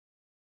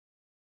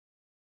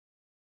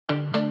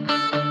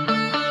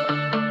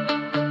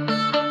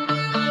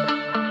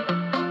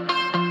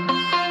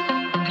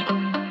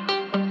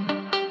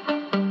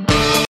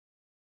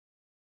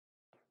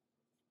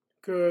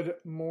Good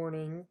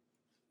morning,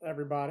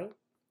 everybody.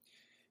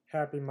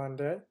 Happy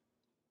Monday.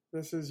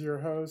 This is your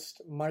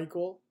host,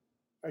 Michael,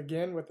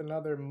 again with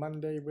another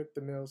Monday with the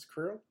Mills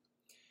crew.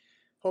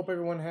 Hope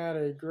everyone had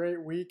a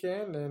great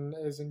weekend and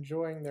is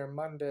enjoying their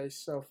Monday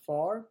so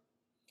far.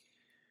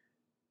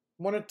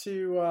 Wanted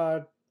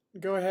to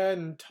go ahead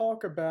and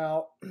talk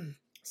about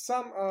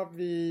some of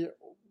the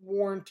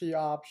warranty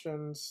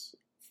options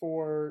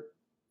for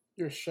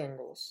your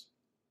shingles.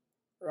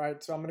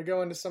 Right, so I'm going to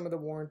go into some of the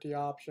warranty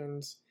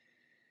options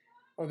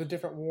or the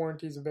different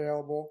warranties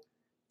available.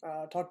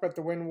 Talk about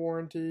the wind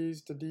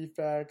warranties, the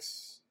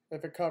defects,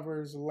 if it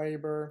covers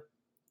labor,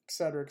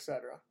 etc.,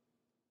 etc.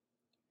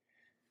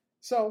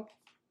 So,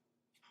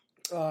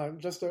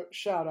 just a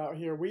shout out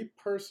here. We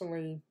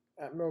personally,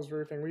 at Mills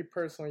Roofing, we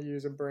personally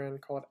use a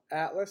brand called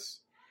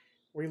Atlas.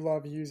 We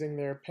love using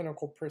their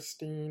Pinnacle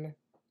Pristine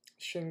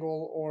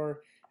shingle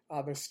or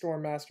the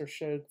Stormmaster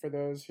Shake for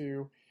those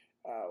who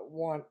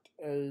want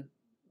a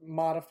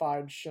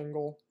modified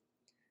shingle.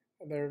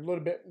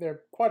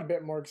 They're quite a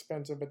bit more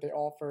expensive, but they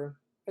offer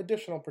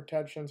additional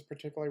protections,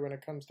 particularly when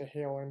it comes to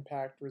hail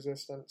impact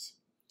resistance.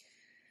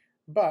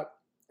 But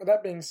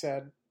that being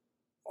said,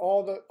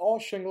 all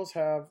shingles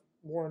have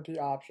warranty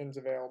options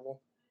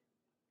available.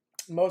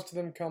 Most of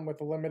them come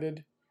with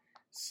limited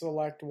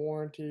select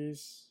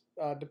warranties,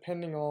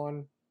 depending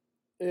on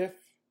if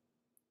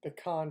the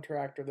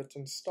contractor that's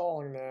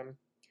installing them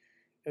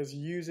is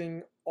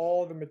using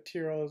all the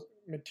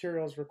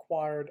materials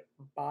required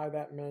by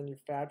that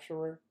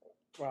manufacturer.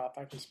 Wow,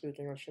 if I can speak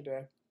English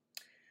today.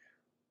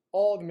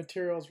 All the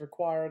materials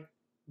required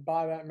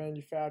by that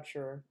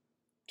manufacturer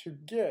to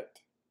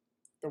get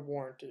the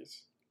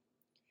warranties.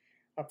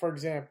 For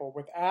example,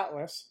 with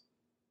Atlas,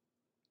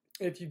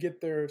 if you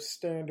get their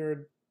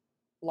standard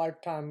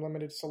lifetime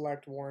limited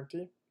select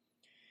warranty,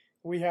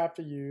 we have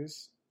to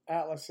use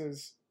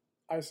Atlas's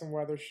ice and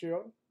weather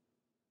shield,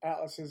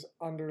 Atlas's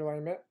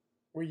underlayment.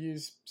 We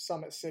use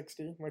Summit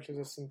 60, which is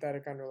a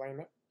synthetic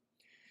underlayment.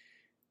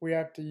 We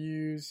have to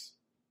use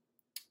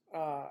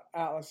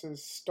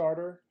Atlas's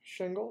starter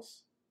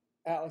shingles,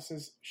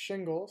 Atlas's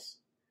shingles,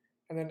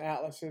 and then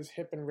Atlas's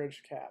hip and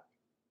ridge cap.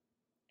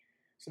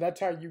 So that's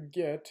how you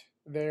get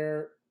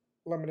their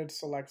limited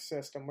select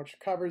system, which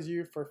covers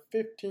you for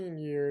 15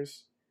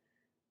 years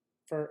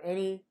for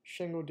any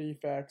shingle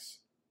defects,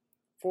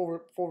 full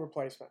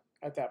replacement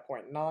at that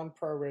point,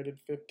 non-prorated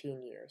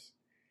 15 years.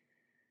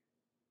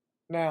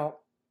 Now,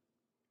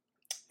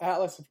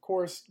 Atlas, of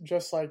course,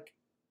 just like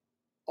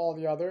all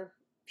the other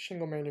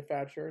shingle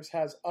manufacturers,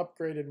 has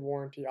upgraded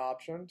warranty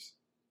options.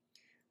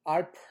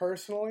 I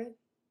personally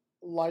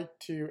like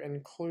to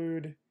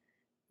include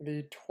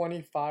the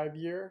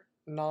 25-year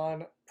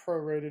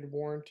non-prorated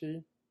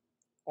warranty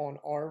on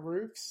our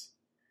roofs.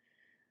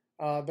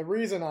 The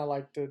reason I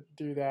like to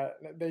do that,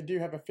 they do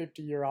have a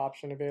 50-year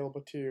option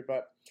available too,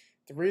 but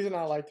the reason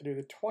I like to do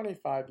the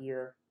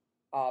 25-year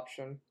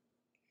option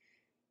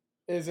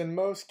is in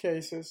most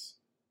cases,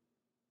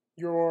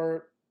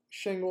 your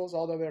shingles,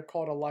 although they're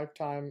called a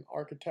lifetime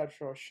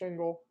architectural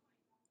shingle,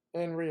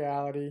 in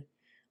reality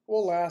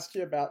will last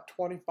you about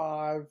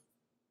 25,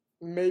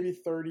 maybe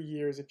 30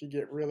 years if you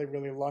get really,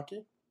 really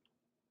lucky.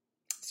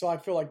 So I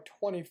feel like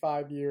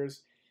 25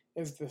 years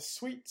is the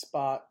sweet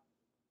spot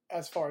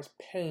as far as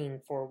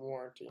paying for a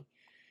warranty.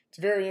 It's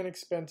very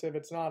inexpensive.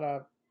 It's not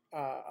a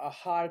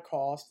high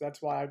cost.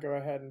 That's why I go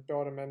ahead and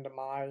build them into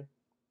my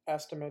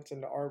estimates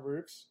into our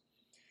roofs.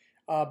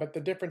 But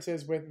the difference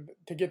is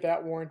to get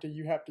that warranty,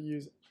 you have to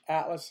use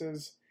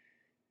Atlas's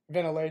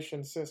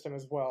ventilation system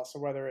as well. So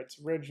whether it's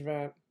ridge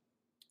vent,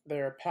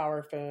 their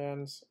power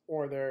fans,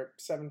 or their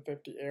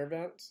 750 air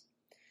vents,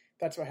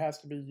 that's what has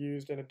to be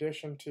used in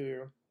addition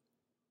to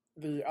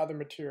the other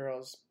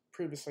materials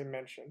previously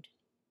mentioned.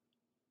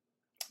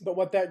 But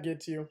what that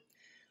gets you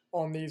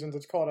on these ones,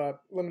 it's called a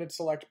Limited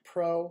Select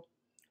Pro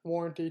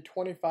warranty,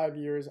 25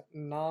 years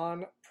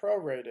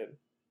non-prorated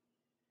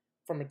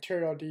for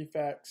material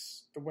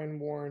defects, the wind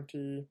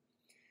warranty,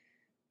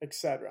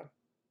 etc.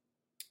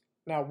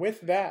 Now,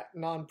 with that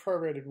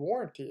non-prorated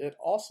warranty, it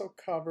also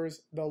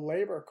covers the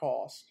labor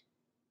cost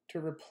to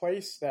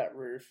replace that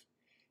roof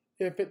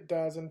if it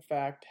does in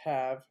fact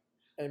have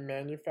a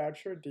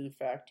manufacturer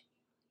defect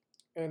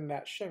in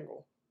that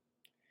shingle.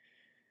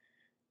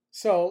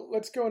 So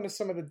let's go into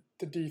some of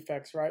the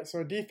defects, right? So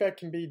a defect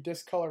can be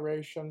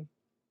discoloration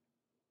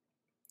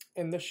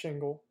in the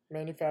shingle,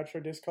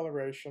 manufacturer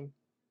discoloration.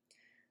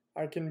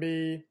 It can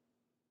be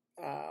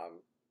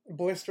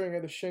blistering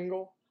of the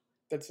shingle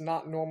that's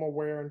not normal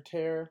wear and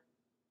tear,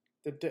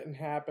 that didn't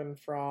happen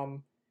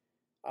from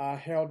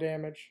hail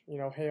damage. You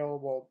know, hail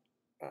will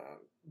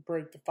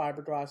break the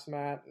fiberglass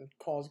mat and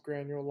cause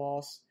granule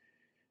loss.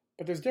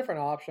 But there's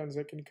different options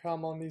that can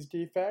come on these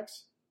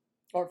defects,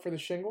 or for the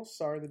shingles,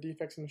 the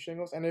defects in the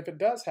shingles. And if it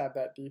does have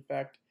that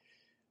defect,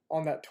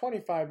 on that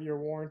 25-year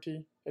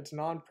warranty, it's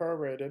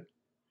non-prorated,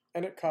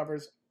 and it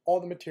covers all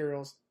the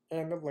materials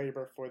and the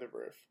labor for the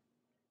roof.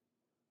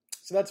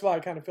 So that's why I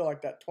kind of feel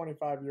like that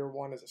 25-year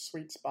one is a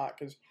sweet spot,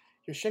 because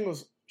your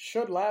shingles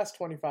should last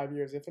 25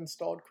 years if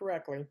installed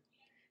correctly,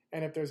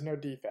 and if there's no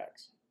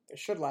defects. It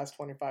should last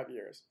 25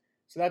 years.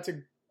 So that's,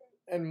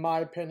 in my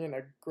opinion,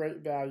 a great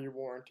value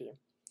warranty.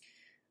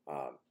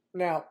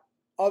 Now,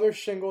 other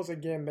shingles,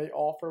 again, they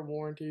offer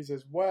warranties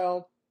as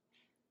well.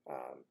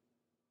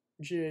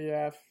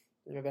 GAF,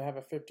 they have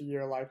a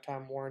 50-year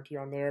lifetime warranty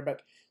on there,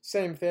 but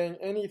same thing,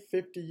 any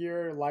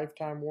 50-year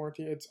lifetime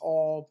warranty, it's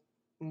all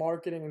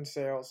marketing and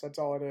sales. That's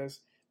all it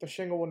is. The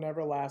shingle will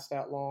never last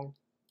that long.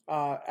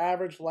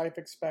 Average life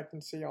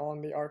expectancy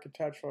on the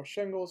architectural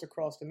shingles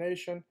across the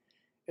nation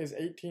is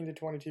 18 to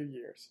 22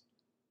 years.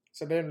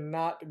 So they're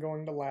not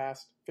going to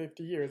last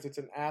 50 years. It's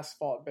an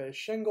asphalt-based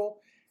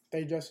shingle.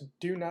 They just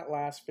do not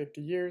last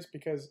 50 years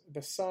because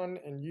the sun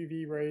and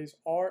UV rays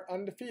are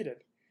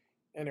undefeated,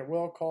 and it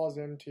will cause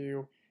them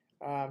to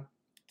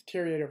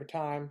deteriorate over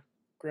time,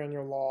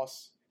 granule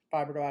loss,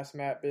 fiberglass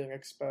mat being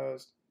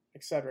exposed,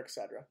 etc.,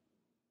 etc.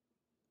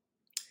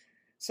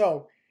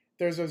 So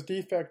there's those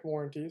defect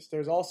warranties.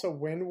 There's also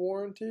wind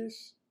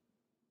warranties.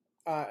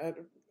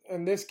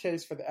 In this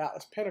case, for the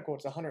Atlas Pinnacle,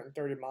 it's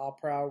 130 mile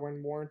per hour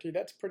wind warranty.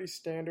 That's pretty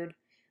standard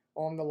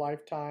on the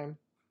lifetime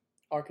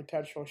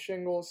architectural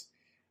shingles.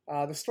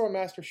 The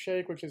StoreMaster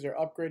Shake, which is their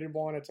upgraded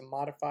one, it's a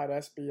modified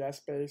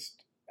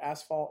SBS-based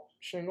asphalt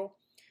shingle.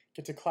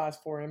 Gets a Class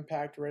 4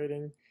 impact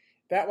rating.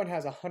 That one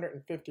has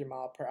 150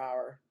 mile per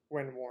hour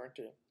wind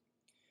warranty.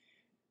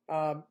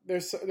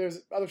 There's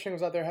other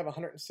shingles out there that have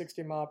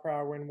 160 mile per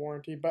hour wind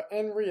warranty, but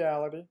in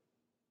reality,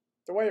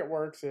 the way it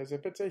works is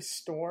if it's a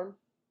storm,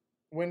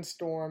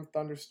 windstorm,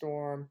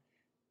 thunderstorm,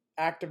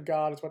 act of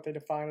God is what they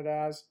define it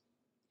as,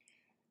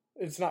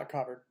 it's not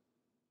covered.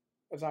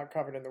 It's not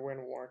covered in the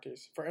wind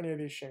warranties for any of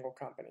these shingle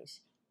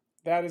companies.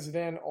 That is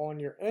then on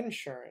your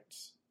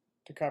insurance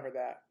to cover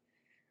that.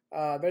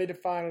 They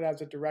define it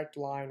as a direct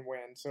line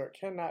wind, so it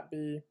cannot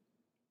be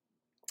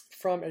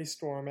from a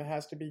storm. It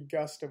has to be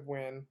gust of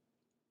wind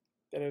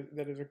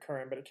that is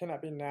occurring, but it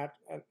cannot be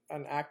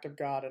an act of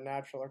God, a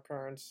natural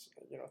occurrence,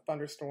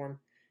 thunderstorm,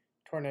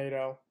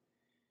 tornado,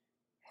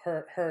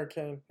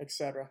 hurricane,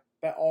 etc.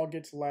 That all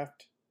gets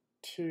left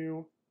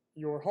to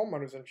your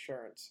homeowner's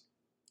insurance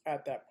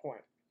at that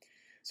point.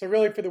 So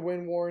really for the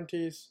wind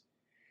warranties,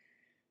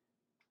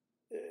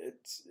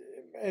 it's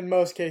in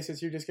most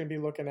cases you're just going to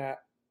be looking at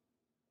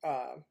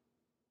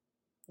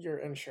your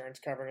insurance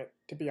covering it,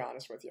 to be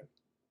honest with you.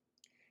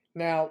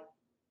 Now,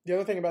 the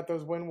other thing about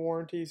those wind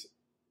warranties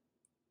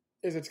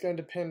is it's going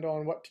to depend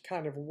on what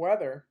kind of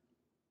weather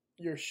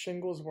your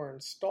shingles were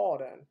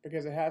installed in,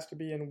 because it has to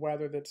be in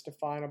weather that's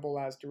definable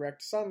as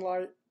direct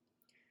sunlight,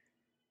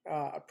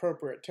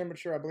 appropriate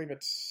temperature. I believe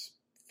it's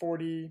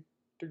 40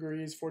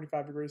 degrees,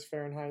 45 degrees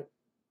Fahrenheit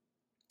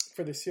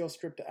for the seal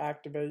strip to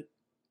activate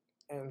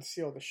and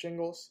seal the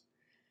shingles.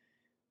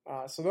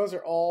 So those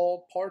are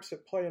all parts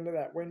that play into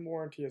that wind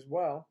warranty as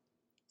well.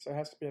 So it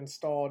has to be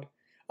installed.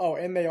 Oh,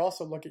 and they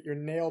also look at your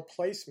nail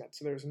placement.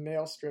 So there's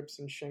nail strips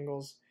and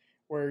shingles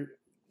where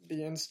the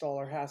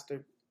installer has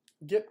to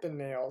get the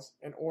nails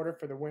in order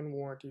for the wind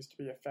warranties to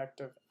be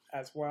effective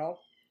as well.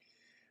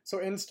 So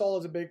install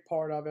is a big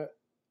part of it,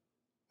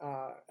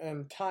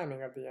 and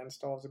timing of the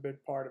install is a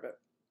big part of it.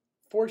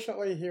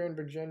 Fortunately, here in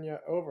Virginia,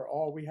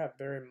 overall, we have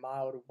very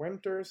mild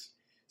winters.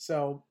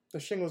 So the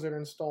shingles that are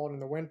installed in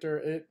the winter,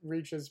 it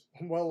reaches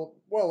well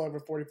over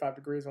 45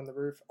 degrees on the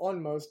roof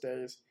on most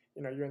days.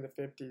 You're in the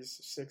 50s,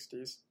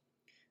 60s.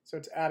 So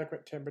it's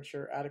adequate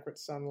temperature, adequate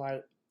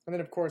sunlight. And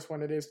then, of course,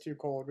 when it is too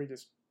cold, we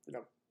just,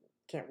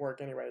 can't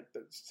work anyway.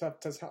 The stuff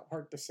does not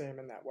work the same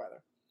in that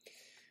weather.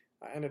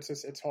 And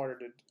it's harder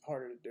to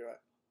do it.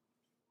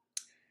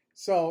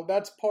 So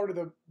that's part of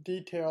the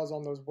details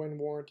on those wind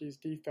warranties,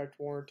 defect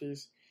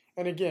warranties.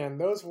 And again,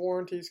 those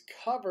warranties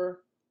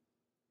cover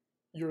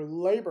your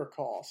labor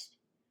cost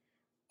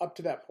up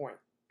to that point.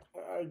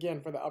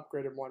 Again, for the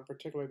upgraded one,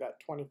 particularly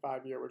that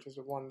 25-year, which is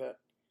the one that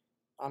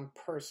I'm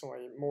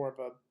personally more of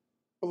a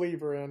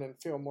believer in and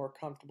feel more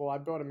comfortable. I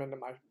build them into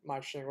my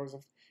shingles.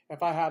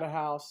 If I had a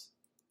house,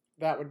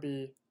 that would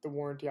be the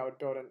warranty I would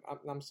build in.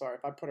 I'm sorry,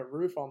 if I put a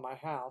roof on my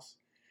house,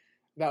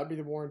 that would be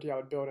the warranty I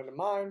would build into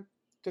mine,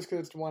 just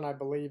because it's the one I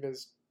believe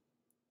is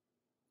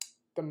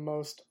the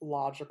most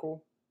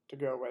logical to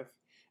go with.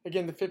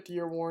 Again, the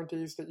 50-year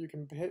warranties that you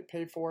can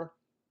pay for,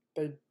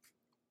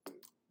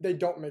 they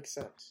don't make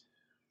sense.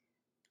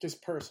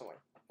 Just personally,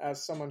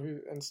 as someone who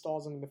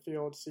installs them in the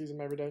field, sees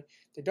them every day,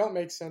 they don't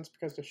make sense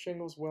because the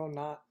shingles will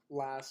not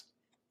last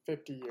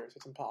 50 years.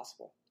 It's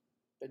impossible.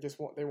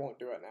 They won't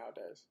do it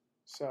nowadays.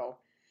 So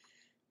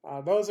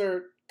those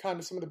are kind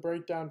of some of the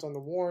breakdowns on the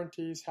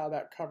warranties, how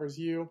that covers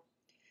you.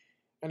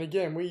 And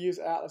again, we use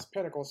Atlas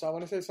Pinnacle, so I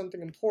want to say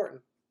something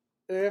important.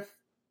 If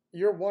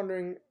you're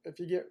wondering if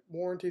you get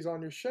warranties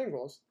on your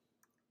shingles,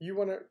 you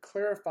want to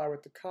clarify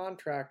with the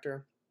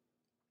contractor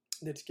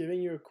that's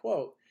giving you a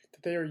quote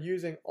that they are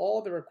using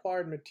all the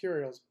required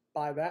materials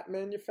by that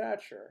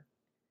manufacturer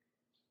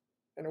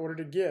in order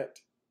to get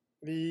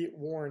the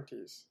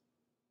warranties.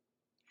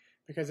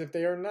 Because if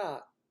they are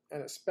not,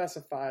 and it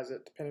specifies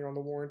it, depending on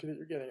the warranty that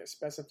you're getting, it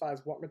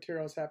specifies what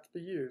materials have to be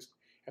used.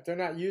 If they're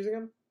not using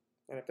them,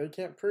 and if they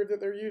can't prove that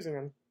they're using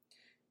them,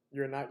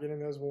 you're not getting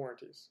those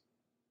warranties.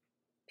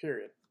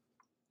 period.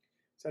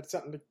 So that's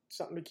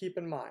something to keep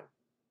in mind.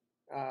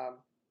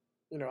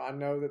 I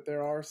know that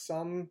there are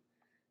some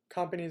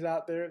companies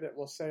out there that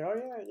will say, "Oh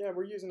yeah,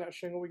 we're using that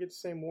shingle, we get the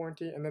same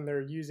warranty," and then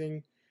they're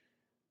using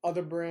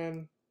other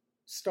brand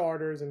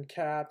starters and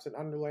caps and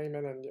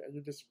underlayment, and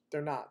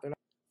they're not.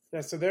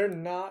 Yeah, so they're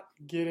not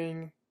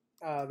getting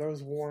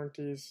those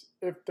warranties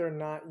if they're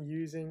not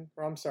using,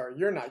 or I'm sorry,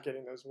 you're not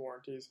getting those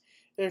warranties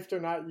if they're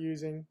not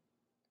using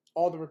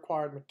all the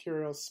required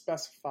materials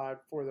specified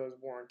for those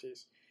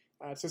warranties.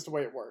 It's just the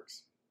way it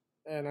works.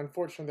 And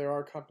unfortunately, there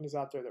are companies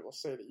out there that will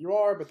say that you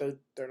are, but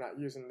they're not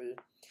using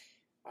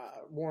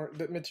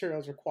the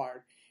materials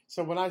required.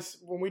 So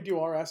when we do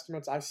our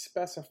estimates, I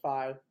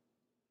specify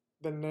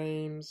the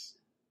names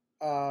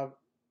of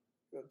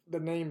the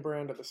name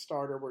brand of the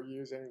starter we're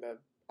using, the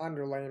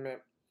underlayment,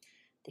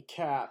 the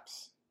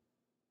caps,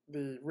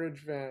 the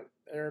ridge vent,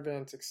 air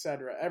vents,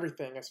 etc.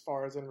 Everything as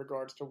far as in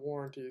regards to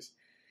warranties.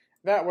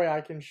 That way I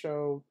can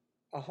show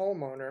a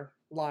homeowner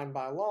line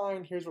by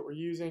line, here's what we're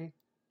using,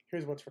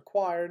 here's what's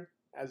required,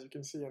 as you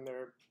can see in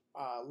their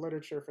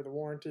literature for the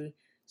warranty.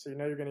 So you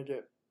know you're going to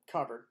get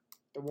covered.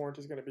 The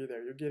warranty is going to be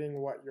there. You're getting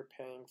what you're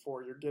paying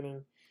for. You're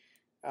getting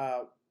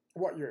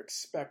what you're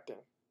expecting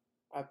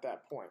at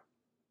that point.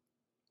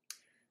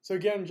 So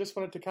again, just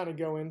wanted to kind of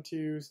go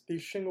into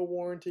these shingle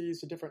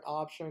warranties, the different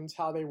options,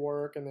 how they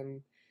work, and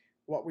then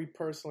what we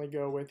personally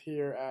go with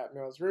here at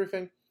Mills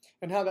Roofing,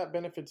 and how that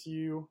benefits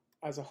you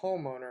as a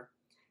homeowner,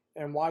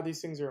 and why these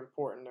things are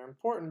important. They're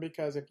important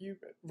because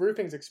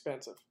roofing's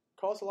expensive. It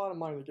costs a lot of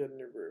money to get a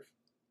new roof.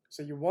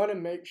 So you want to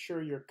make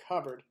sure you're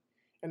covered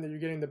and that you're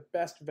getting the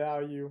best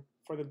value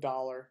for the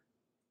dollar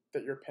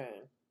that you're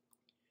paying.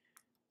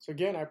 So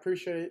again, I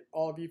appreciate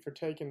all of you for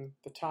taking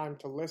the time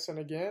to listen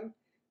again.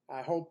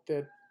 I hope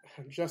that,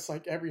 just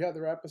like every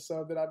other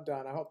episode that I've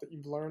done, I hope that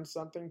you've learned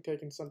something,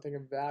 taken something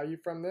of value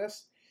from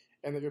this,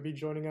 and that you'll be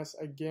joining us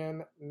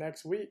again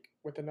next week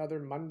with another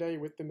Monday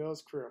with the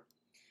Mills crew.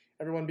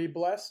 Everyone be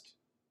blessed,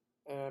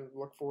 and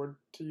look forward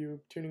to you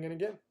tuning in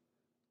again.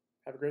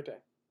 Have a great day.